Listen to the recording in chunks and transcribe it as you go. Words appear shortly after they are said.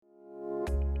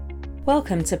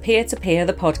Welcome to Peer to Peer,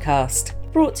 the podcast,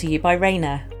 brought to you by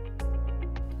RayOne.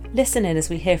 Listen in as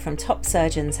we hear from top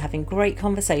surgeons having great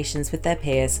conversations with their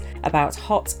peers about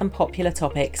hot and popular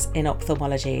topics in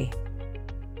ophthalmology.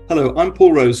 Hello, I'm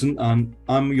Paul Rosen and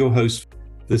I'm your host.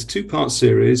 This two-part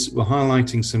series, we're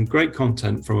highlighting some great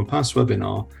content from a past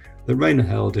webinar that RayOne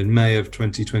held in May of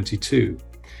 2022,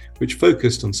 which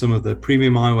focused on some of the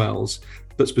premium IOLs,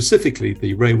 but specifically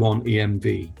the RayOne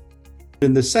EMV.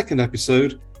 In the second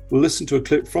episode, we'll listen to a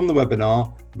clip from the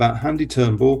webinar about Handy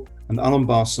Turnbull and Alan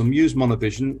Barsom use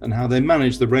Monovision and how they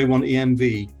manage the RayOne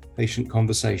EMV patient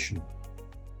conversation.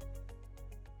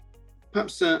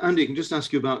 Perhaps, Andy, I can just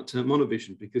ask you about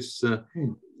Monovision, because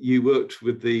you worked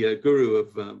with the guru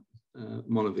of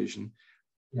Monovision.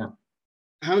 Yeah.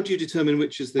 How do you determine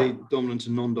which is the dominant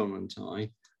and non-dominant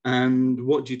eye? And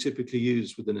what do you typically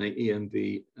use with an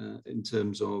EMV in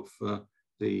terms of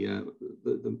the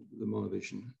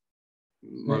Monovision?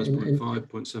 Minus 0.5,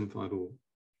 0.75 or?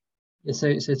 Yeah,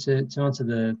 so to answer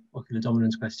the ocular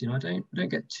dominance question, I don't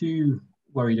get too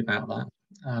worried about that.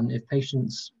 If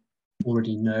patients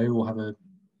already know or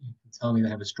tell me they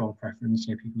have a strong preference,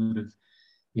 people that have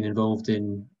been involved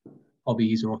in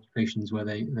hobbies or occupations where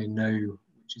they know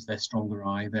which is their stronger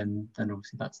eye, then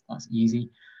obviously that's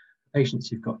easy. Patients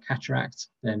who've got cataract,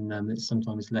 then it's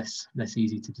sometimes less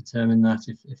easy to determine that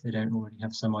if they don't already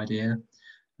have some idea.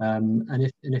 And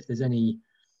if there's any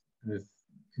kind of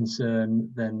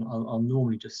concern, then I'll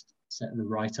normally just set the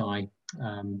right eye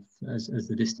as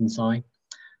the distance eye.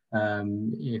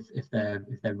 If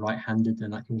they're right-handed, then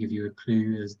that can give you a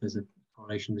clue, as there's a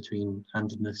correlation between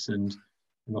handedness and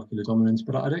ocular dominance.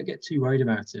 But I don't get too worried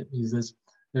about it, because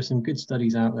there's some good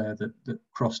studies out there that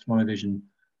crossed Monovision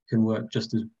can work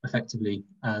just as effectively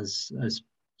as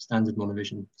standard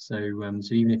Monovision. So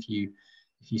even if you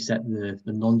set the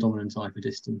non-dominant eye for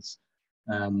distance,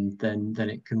 then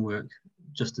it can work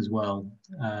just as well.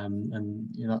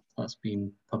 And that's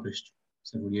been published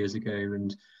several years ago.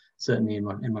 And certainly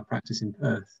in my practice in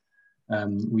Perth,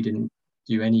 we didn't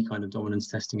do any kind of dominance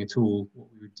testing at all. What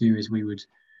we would do is we would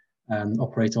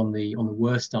operate on the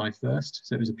worst eye first.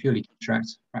 So it was a purely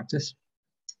cataract practice.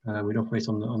 We'd operate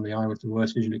on the eye with the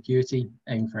worst visual acuity,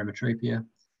 aim for emmetropia,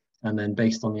 and then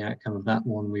based on the outcome of that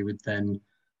one, we would then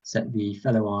set the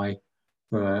fellow eye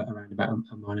for around about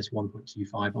a minus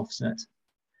 1.25 offset.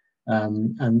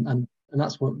 And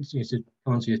that's what, to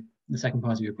come on to the second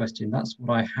part of your question, that's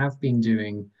what I have been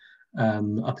doing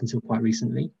up until quite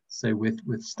recently. So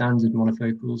with standard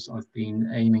monofocals, I've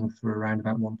been aiming for around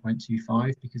about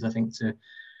 1.25, because I think to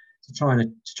try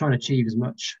and achieve as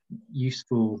much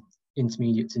useful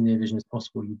intermediate to near vision as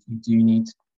possible, you do need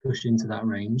to push into that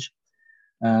range.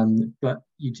 But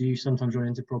you do sometimes run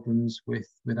into problems with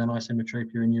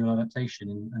anisometropia and neural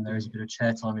adaptation, and there is a bit of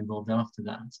chair time involved after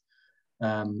that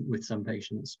with some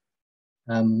patients.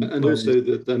 And also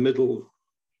the middle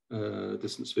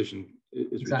distance vision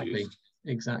is reduced.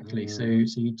 Exactly. So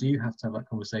you do have to have that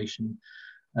conversation.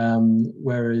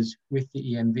 Whereas with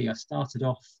the EMV, I started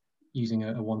off using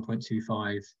a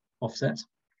 1.25 offset,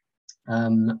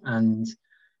 and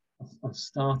I've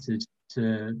started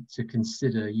to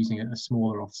consider using a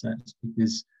smaller offset,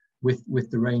 because with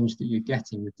the range that you're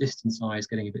getting, the distance eye is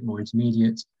getting a bit more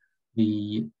intermediate,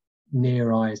 the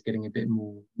near eye is getting a bit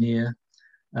more near,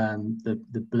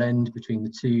 the blend between the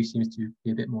two seems to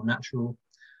be a bit more natural,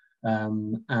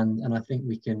 and I think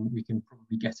we can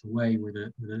probably get away with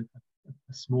a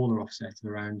smaller offset of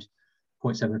around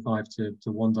 0.75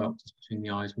 to 1 diopters between the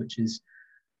eyes, which is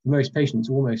for most patients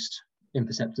almost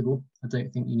imperceptible. I don't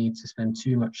think you need to spend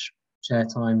too much chair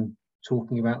time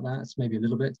talking about that. It's maybe a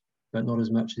little bit, but not as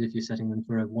much as if you're setting them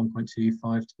for a 1.25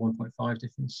 to 1.5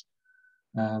 difference.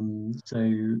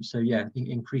 So yeah,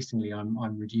 increasingly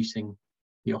I'm reducing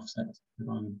the offset that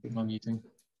I'm using.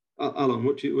 Alan,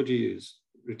 what do you use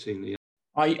routinely?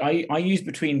 I use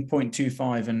between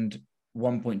 0.25 and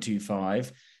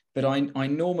 1.25, but I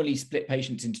normally split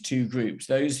patients into two groups.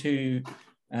 Those who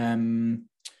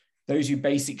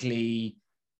basically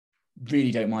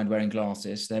really don't mind wearing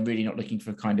glasses. They're really not looking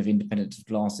for a kind of independent of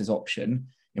glasses option,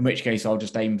 in which case I'll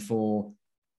just aim for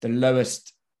the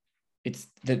lowest. It's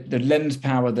the lens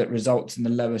power that results in the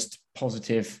lowest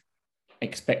positive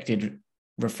expected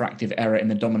refractive error in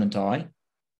the dominant eye.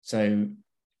 So,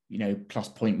 plus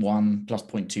 0.1, plus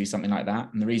 0.2, something like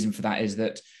that. And the reason for that is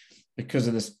that because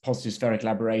of this positive spherical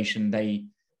aberration, they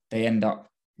end up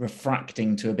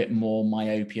refracting to a bit more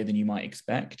myopia than you might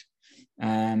expect.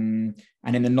 And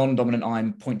in the non-dominant eye,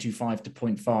 I'm 0.25 to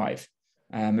 0.5.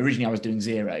 Originally I was doing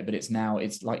 0, but it's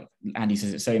like Andy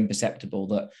says, it's so imperceptible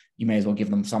that you may as well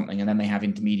give them something, and then they have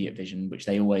intermediate vision, which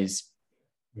they always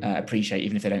appreciate,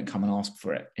 even if they don't come and ask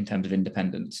for it in terms of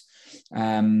independence.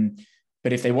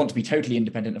 But if they want to be totally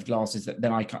independent of glasses,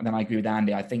 then I agree with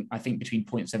Andy. I think between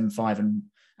 0.75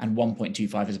 and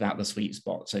 1.25 is about the sweet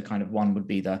spot. So kind of 1 would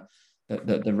be the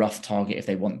rough target if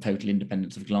they want total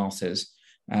independence of glasses.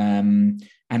 And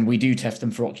we do test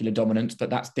them for ocular dominance, but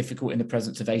that's difficult in the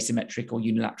presence of asymmetric or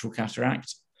unilateral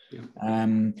cataract. Yeah.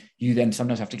 You then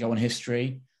sometimes have to go on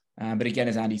history. But again,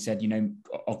 as Andy said,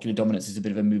 ocular dominance is a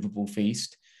bit of a movable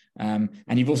feast. And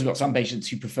you've also got some patients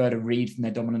who prefer to read from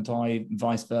their dominant eye and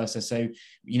vice versa. So,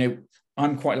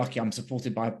 I'm quite lucky. I'm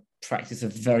supported by a practice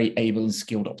of very able and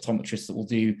skilled optometrists that will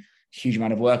do a huge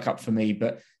amount of work for me,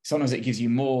 but sometimes it gives you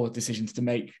more decisions to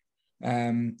make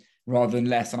rather than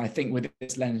less. And I think with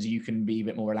this lens, you can be a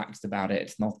bit more relaxed about it.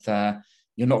 It's not,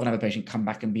 you're not going to have a patient come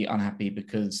back and be unhappy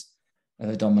because of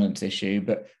a dominance issue.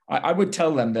 But I would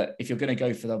tell them that if you're going to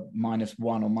go for the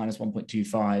 -1 or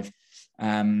 -1.25,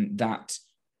 that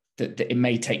it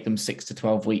may take them 6 to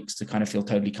 12 weeks to kind of feel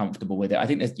totally comfortable with it. I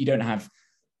think that you don't have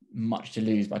much to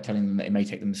lose by telling them that it may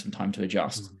take them some time to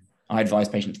adjust. I advise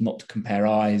patients not to compare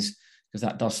eyes because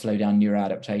that does slow down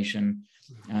neuroadaptation.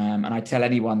 And I tell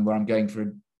anyone where I'm going for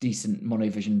a decent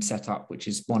monovision setup, which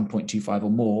is 1.25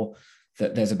 or more,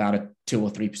 that there's about a 2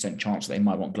 or 3% chance that they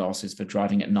might want glasses for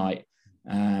driving at night.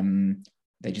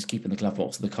 They just keep in the glove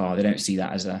box of the car. They don't see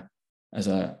that as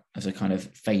a kind of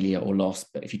failure or loss.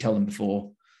 But if you tell them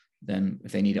before, then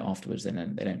if they need it afterwards,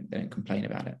 then they don't complain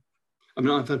about it. I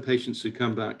mean, I've had patients who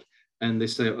come back and they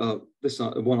say, "Oh, this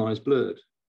eye, one eye is blurred,"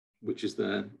 which is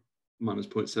their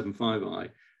 -0.75 eye,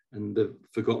 and they've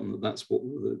forgotten that that's what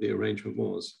the arrangement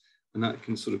was, and that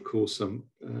can sort of cause some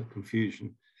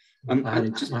confusion. I had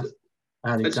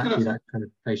exactly that kind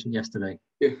of patient yesterday.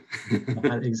 Yeah, I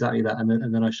had exactly that,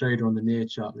 and then I showed her on the near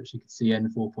chart that she could see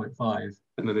N4.5,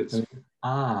 and then it's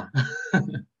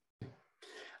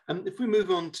And if we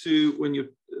move on to when the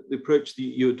approach that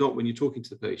you adopt when you're talking to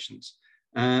the patients,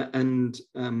 I don't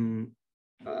know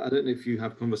if you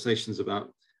have conversations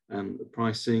about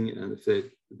pricing and if they're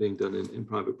being done in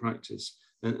private practice,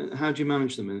 and how do you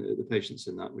manage them, the patients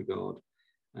in that regard,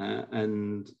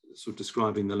 and sort of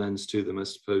describing the lens to them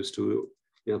as opposed to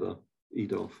the other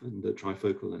EDOF and the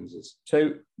trifocal lenses?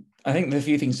 So I think there's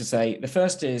a few things to say. The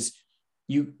first is,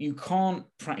 you can't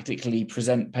practically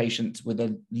present patients with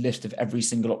a list of every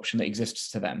single option that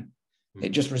exists to them. It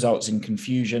just results in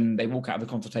confusion. They walk out of the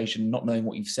consultation not knowing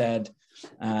what you've said,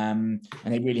 and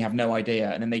they really have no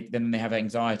idea. And then they have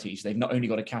anxiety. So they've not only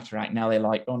got a cataract, now they're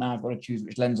like, oh, now I've got to choose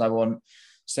which lens I want.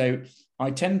 So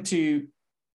I tend to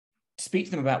speak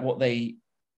to them about what they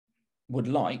would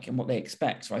like and what they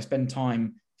expect. So I spend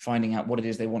time finding out what it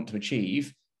is they want to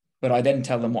achieve, but I then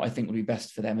tell them what I think would be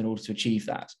best for them in order to achieve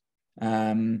that.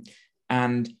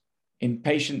 And in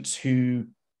patients who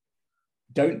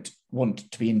don't want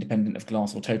to be independent of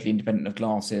glass or totally independent of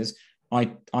glasses,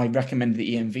 I recommend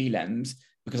the EMV lens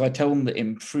because I tell them that it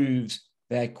improves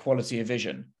their quality of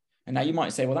vision. And now you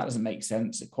might say, well, that doesn't make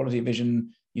sense. Quality of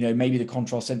vision, maybe the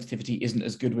contrast sensitivity isn't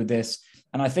as good with this.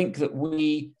 And I think that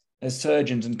we as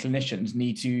surgeons and clinicians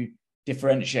need to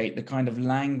differentiate the kind of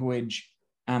language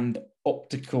and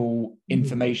optical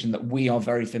information that we are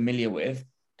very familiar with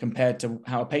compared to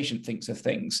how a patient thinks of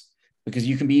things, because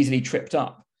you can be easily tripped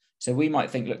up. So we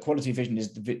might think, look, quality of vision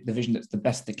is the vision that's the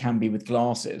best that can be with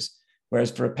glasses.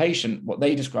 Whereas for a patient, what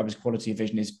they describe as quality of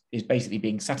vision is basically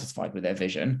being satisfied with their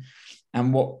vision.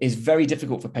 And what is very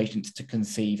difficult for patients to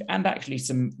conceive, and actually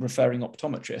some referring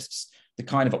optometrists, the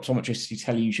kind of optometrists who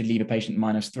tell you should leave a patient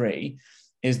 -3,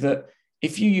 is that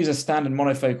if you use a standard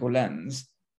monofocal lens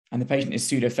and the patient is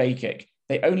pseudophakic,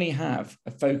 they only have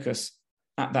a focus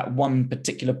at that one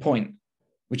particular point,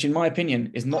 which in my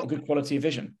opinion is not good quality of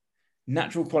vision.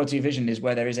 Natural quality of vision is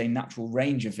where there is a natural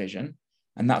range of vision,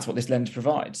 and that's what this lens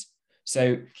provides.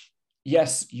 So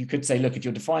yes, you could say, look, if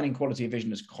you're defining quality of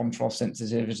vision as contrast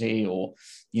sensitivity or,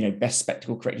 best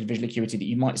spectacle corrected visual acuity, that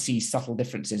you might see subtle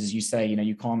differences. As you say,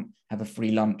 you can't have a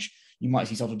free lunch. You might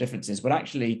see subtle differences, but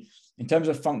actually in terms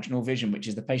of functional vision, which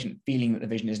is the patient feeling that the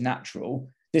vision is natural,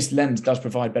 this lens does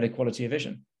provide better quality of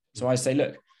vision. So I say,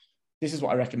 look, this is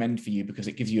what I recommend for you because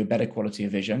it gives you a better quality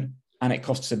of vision and it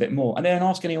costs a bit more. And they don't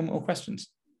ask any more questions.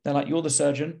 They're like, you're the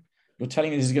surgeon. You're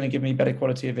telling me this is going to give me better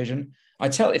quality of vision.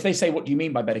 If they say, what do you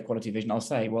mean by better quality of vision? I'll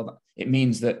say, well, it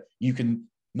means that you can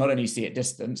not only see at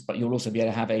distance, but you'll also be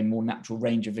able to have a more natural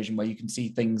range of vision where you can see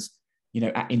things,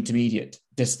 at intermediate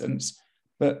distance.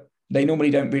 But they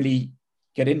normally don't really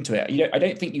get into it. I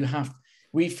don't think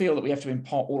we feel that we have to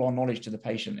impart all our knowledge to the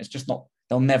patient. It's just not,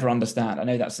 they'll never understand.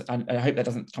 I hope that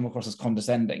doesn't come across as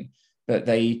condescending, but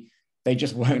they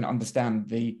just won't understand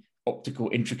the optical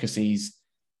intricacies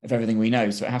of everything we know.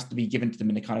 So it has to be given to them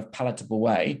in a kind of palatable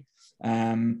way.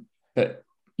 But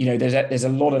there's a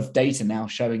lot of data now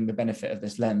showing the benefit of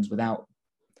this lens without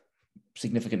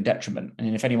significant detriment.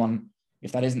 And if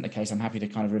that isn't the case, I'm happy to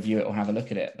kind of review it or have a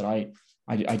look at it. But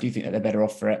I do think that they're better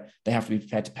off for it. They have to be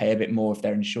prepared to pay a bit more if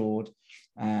they're insured.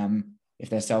 If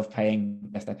they're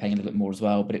self-paying, if they're paying a little bit more as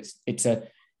well. But it's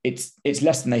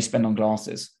less than they spend on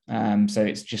glasses. So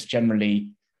it's just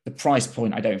generally the price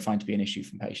point I don't find to be an issue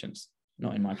from patients,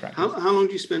 not in my practice. How long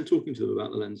do you spend talking to them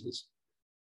about the lenses?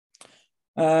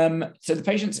 So the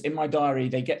patients in my diary,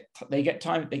 they get put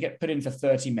in for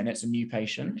 30 minutes, a new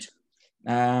patient.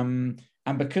 And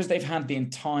because they've had the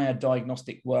entire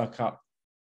diagnostic workup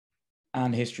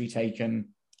and history taken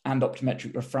and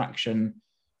optometric refraction,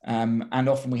 and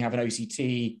often we have an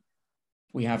OCT,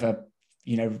 we have an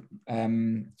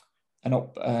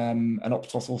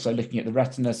optos also looking at the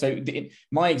retina. So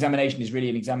my examination is really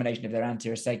an examination of their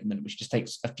anterior segment, which just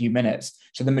takes a few minutes.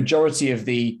 So the majority of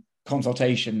the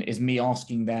consultation is me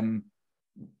asking them,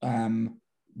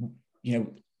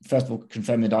 first of all,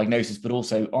 confirm the diagnosis, but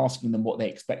also asking them what they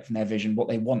expect from their vision, what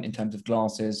they want in terms of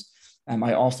glasses.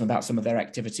 I asked them about some of their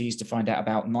activities to find out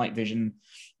about night vision.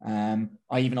 I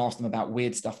even asked them about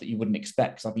weird stuff that you wouldn't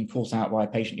expect, because I've been caught out by a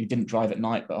patient who didn't drive at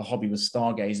night, but her hobby was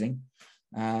stargazing.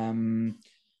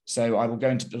 So I will go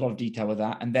into a lot of detail with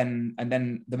that. And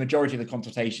then the majority of the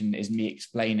consultation is me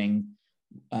explaining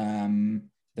the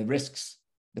risks,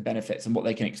 the benefits, and what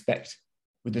they can expect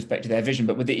with respect to their vision.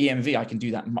 But with the EMV, I can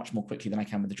do that much more quickly than I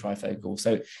can with the trifocal.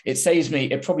 So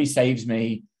it probably saves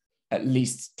me at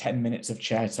least 10 minutes of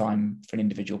chair time for an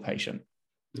individual patient.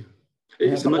 Yeah.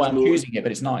 That's not why I'm choosing it,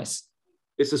 but it's nice.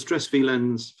 It's a stress-free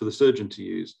lens for the surgeon to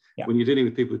use. Yeah. When you're dealing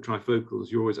with people with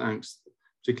trifocals, you're always angst,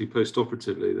 particularly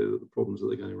post-operatively, the problems that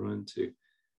they're going to run into.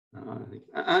 I think.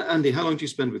 Andy, how long do you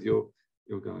spend with your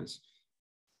guys?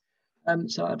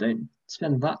 So I don't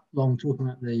spend that long talking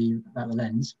about the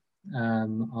lens.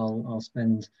 I'll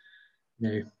spend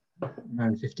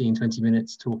around 15-20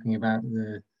 minutes talking about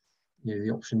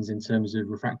the options in terms of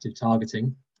refractive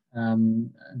targeting,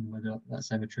 and whether that's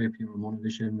emmetropia or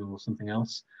monovision or something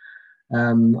else.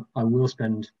 I will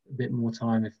spend a bit more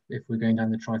time if we're going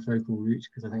down the trifocal route,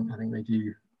 because I think they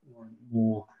do warrant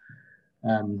more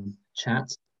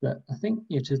chat. But I think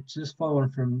to just follow on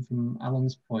from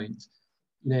Alan's point,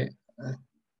 I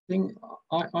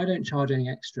don't charge any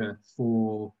extra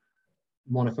for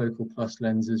monofocal plus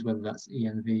lenses, whether that's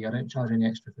EMV. I don't charge any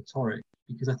extra for toric,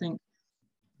 because I think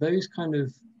those kind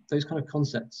of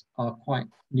concepts are quite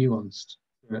nuanced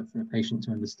for a patient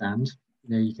to understand.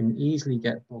 You can easily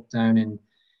get bogged down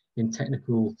in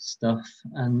technical stuff,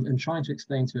 and trying to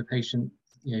explain to a patient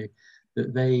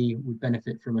that they would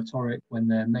benefit from a toric when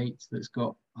their mate that's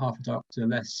got half a diopter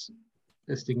less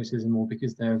astigmatism, or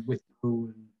because they're with the rule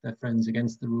and their friends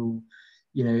against the rule.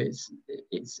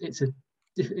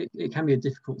 It can be a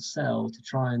difficult sell to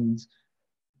try and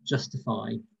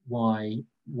justify why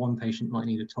one patient might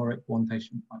need a toric, one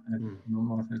patient might need a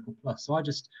monofocal plus. So I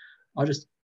just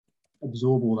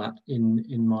absorb all that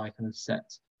in my kind of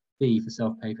set fee for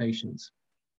self-pay patients.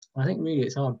 I think really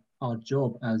it's our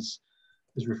job as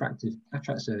refractive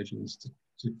cataract surgeons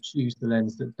to choose the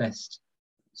lens that best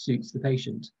suits the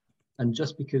patient. And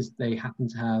just because they happen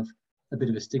to have a bit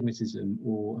of astigmatism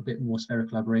or a bit more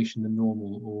spherical aberration than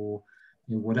normal, or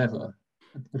whatever,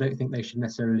 I don't think they should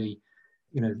necessarily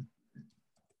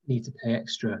need to pay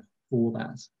extra for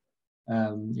that.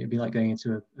 It'd be like going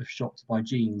into a shop to buy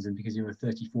jeans, and because you're a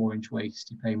 34-inch waist,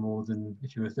 you pay more than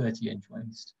if you're a 30-inch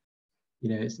waist.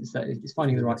 It's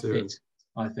finding the right fit,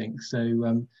 I think.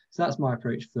 So that's my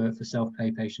approach for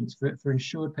self-pay patients. For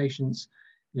insured patients,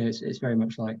 it's very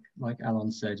much like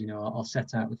Alan said. I'll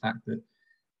set out the fact that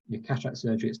cataract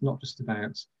surgery, it's not just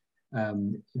about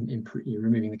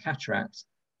removing the cataract.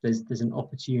 There's an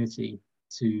opportunity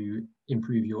to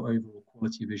improve your overall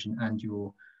quality of vision and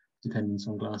your dependence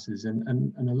on glasses.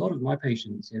 And a lot of my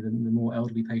patients, the more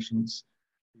elderly patients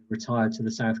retired to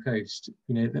the south coast,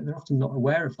 they're often not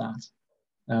aware of that.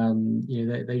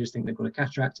 They just think they've got a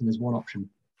cataract and there's one option.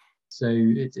 So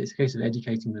it's a case of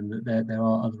educating them that there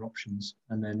are other options,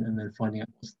 and then finding out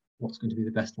what's going to be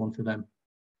the best one for them.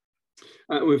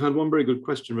 We've had one very good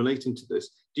question relating to this.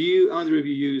 Do you either of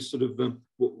you use sort of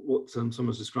what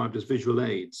someone's described as visual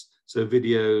aids, so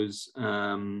videos,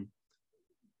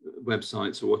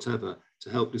 websites or whatever, to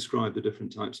help describe the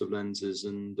different types of lenses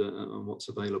and what's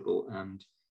available, and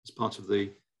as part of the,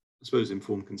 I suppose,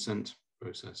 informed consent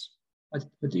process? I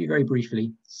do very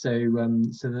briefly. So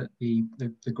that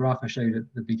the graph I showed at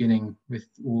the beginning with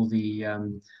all the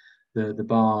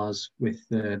bars with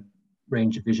the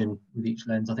range of vision with each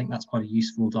lens, I think that's quite a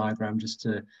useful diagram just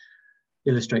to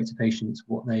illustrate to patients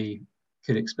what they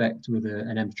could expect with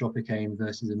an emmetropic aim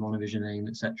versus a monovision aim,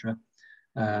 etc.,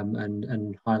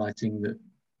 and highlighting that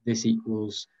this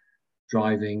equals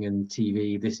driving and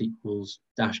TV, this equals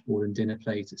dashboard and dinner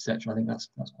plate, etc. I think that's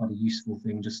quite a useful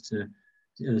thing just to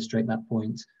illustrate that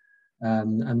point.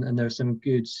 And there are some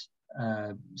good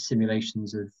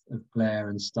simulations of glare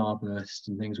and starburst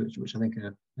and things which I think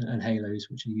are, and halos,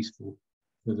 which are useful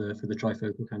for the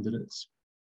trifocal candidates.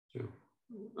 Sure.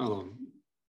 Alan,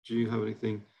 do you have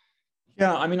anything?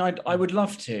 Yeah, I mean, I would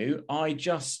love to. I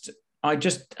just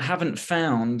haven't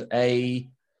found a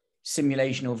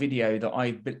simulation or video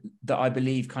that I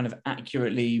believe kind of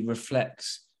accurately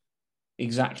reflects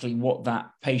exactly what that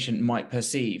patient might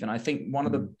perceive. And I think one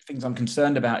of the things I'm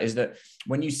concerned about is that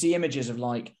when you see images of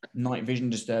like night vision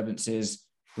disturbances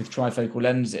with trifocal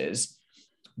lenses,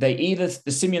 the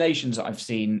simulations that I've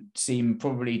seen seem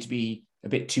probably to be a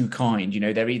bit too kind. You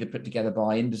know, they're either put together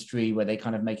by industry where they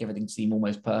kind of make everything seem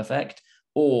almost perfect,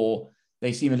 or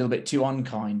they seem a little bit too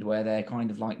unkind where they're kind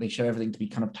of like, they show everything to be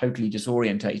kind of totally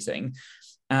disorientating.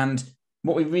 And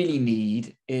what we really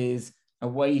need is a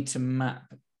way to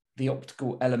map the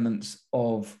optical elements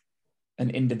of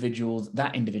that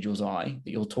individual's eye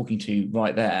that you're talking to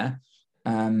right there,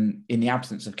 in the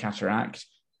absence of cataract,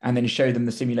 and then show them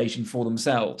the simulation for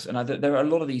themselves. And there are a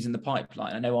lot of these in the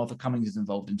pipeline. I know Arthur Cummings is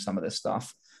involved in some of this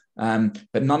stuff,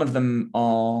 but none of them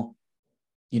are,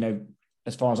 you know,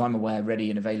 as far as I'm aware,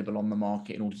 ready and available on the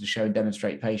market in order to show and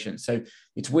demonstrate patients. So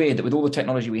it's weird that with all the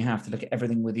technology we have to look at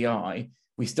everything with the eye,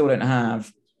 we still don't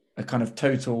have a kind of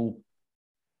total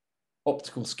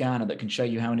optical scanner that can show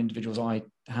you how an individual's eye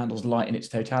handles light in its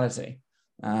totality.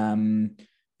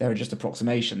 There are just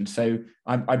approximations. So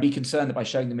I'd be concerned that by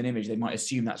showing them an image, they might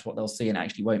assume that's what they'll see and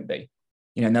actually won't be.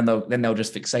 You know, and then they'll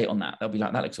just fixate on that. They'll be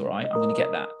like, that looks all right, I'm going to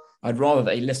get that. I'd rather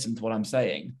they listen to what I'm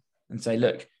saying and say,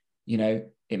 look, you know,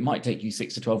 it might take you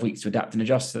 6 to 12 weeks to adapt and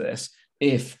adjust to this.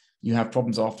 If you have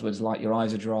problems afterwards, like your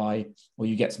eyes are dry or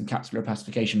you get some capsular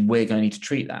opacification, we're going to need to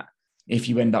treat that. If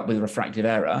you end up with a refractive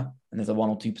error, and there's a 1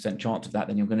 or 2% chance of that,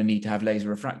 then you're going to need to have laser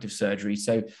refractive surgery.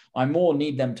 So I more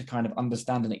need them to kind of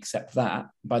understand and accept that.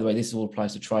 By the way, this all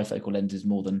applies to trifocal lenses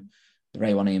more than the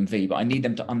RayOne EMV, but I need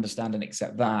them to understand and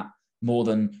accept that more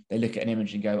than they look at an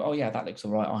image and go, oh yeah, that looks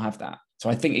all right, I'll have that. So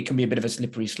I think it can be a bit of a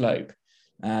slippery slope.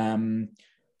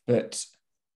 But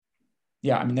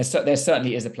yeah, I mean, there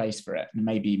certainly is a place for it. And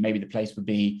maybe the place would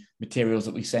be materials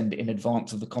that we send in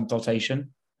advance of the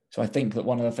consultation. So I think that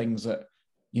one of the things that,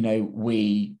 you know,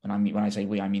 when I say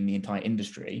we, I mean the entire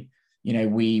industry, you know,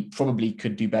 we probably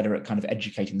could do better at kind of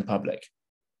educating the public.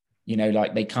 You know,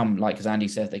 like they come, like as Andy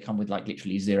says, they come with like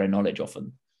literally zero knowledge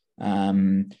often.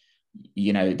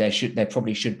 You know, there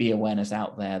probably should be awareness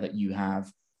out there that you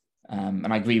have.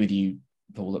 And I agree with you,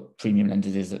 Paul, that premium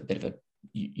lenses is a bit of a,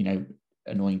 you know,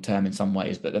 annoying term in some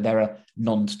ways, but there are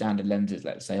non-standard lenses,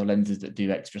 let's say, or lenses that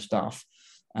do extra stuff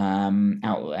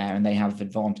out there, and they have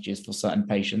advantages for certain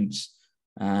patients.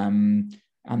 And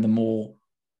the more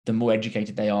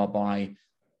educated they are by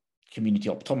community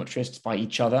optometrists, by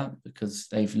each other, because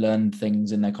they've learned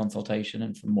things in their consultation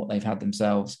and from what they've had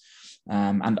themselves,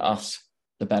 and us,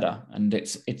 the better. And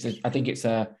I think it's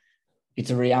a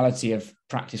reality of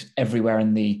practice everywhere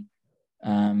in the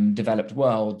developed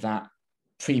world that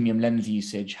premium lens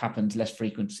usage happens less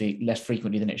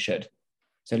frequently than it should.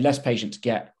 So less patients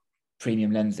get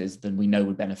premium lenses than we know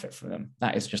would benefit from them.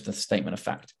 That is just a statement of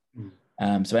fact.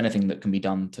 So anything that can be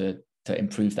done to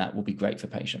improve that will be great for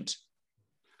patients.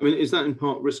 I mean, is that in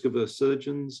part risk-averse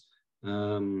surgeons,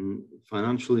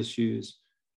 financial issues?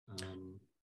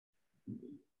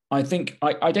 I think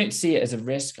I don't see it as a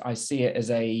risk. I see it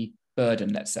as a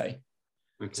burden, let's say.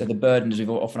 Okay. So the burden, as we've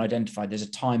often identified, there's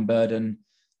a time burden.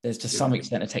 There's to some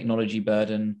extent a technology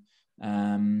burden.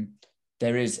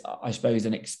 There is, I suppose,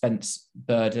 an expense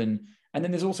burden. And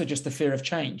then there's also just the fear of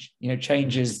change. You know,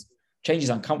 change is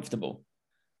uncomfortable.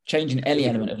 Change in any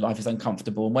element of life is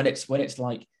uncomfortable. And when it's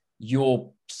like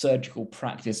your surgical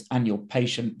practice and your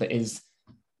patient that is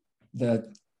the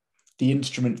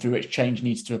instrument through which change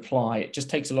needs to apply, it just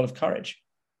takes a lot of courage.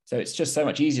 So it's just so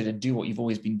much easier to do what you've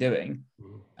always been doing.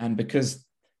 And because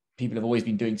people have always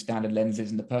been doing standard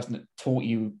lenses and the person that taught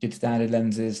you did standard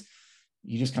lenses,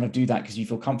 you just kind of do that because you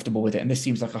feel comfortable with it. And this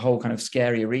seems like a whole kind of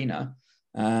scary arena.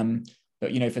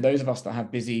 But, you know, for those of us that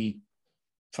have busy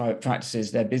private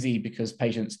practices, they're busy because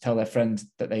patients tell their friends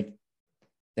that they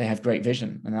have great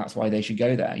vision and that's why they should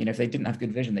go there. You know, if they didn't have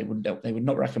good vision, they would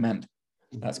not recommend.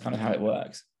 That's kind of how it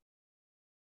works.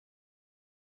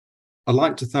 I'd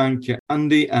like to thank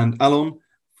Andy and Alan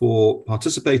for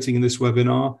participating in this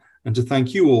webinar and to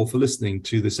thank you all for listening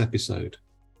to this episode.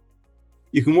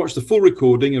 You can watch the full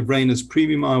recording of Rayna's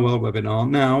Premium IOL webinar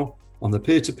now on the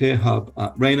Peer-to-Peer Hub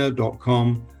at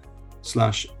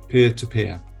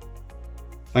rayna.com/peer-to-peer.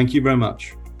 Thank you very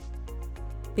much.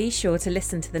 Be sure to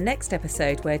listen to the next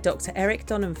episode where Dr. Eric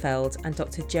Donenfeld and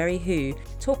Dr. Jerry Hu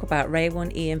talk about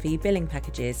RayOne EMV billing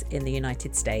packages in the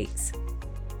United States.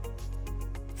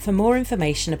 For more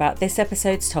information about this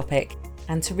episode's topic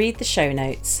and to read the show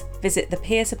notes, visit the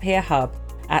Peer-to-Peer Hub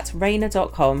at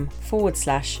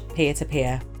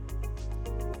rayna.com/peer-to-peer.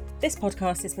 This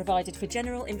podcast is provided for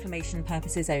general information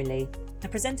purposes only. The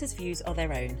presenters' views are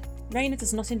their own. Rayna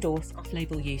does not endorse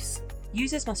off-label use.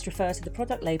 Users must refer to the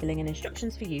product labelling and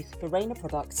instructions for use for Rayna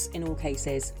products in all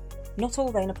cases. Not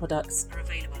all Rayna products are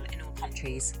available in all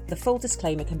countries. The full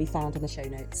disclaimer can be found in the show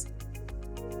notes.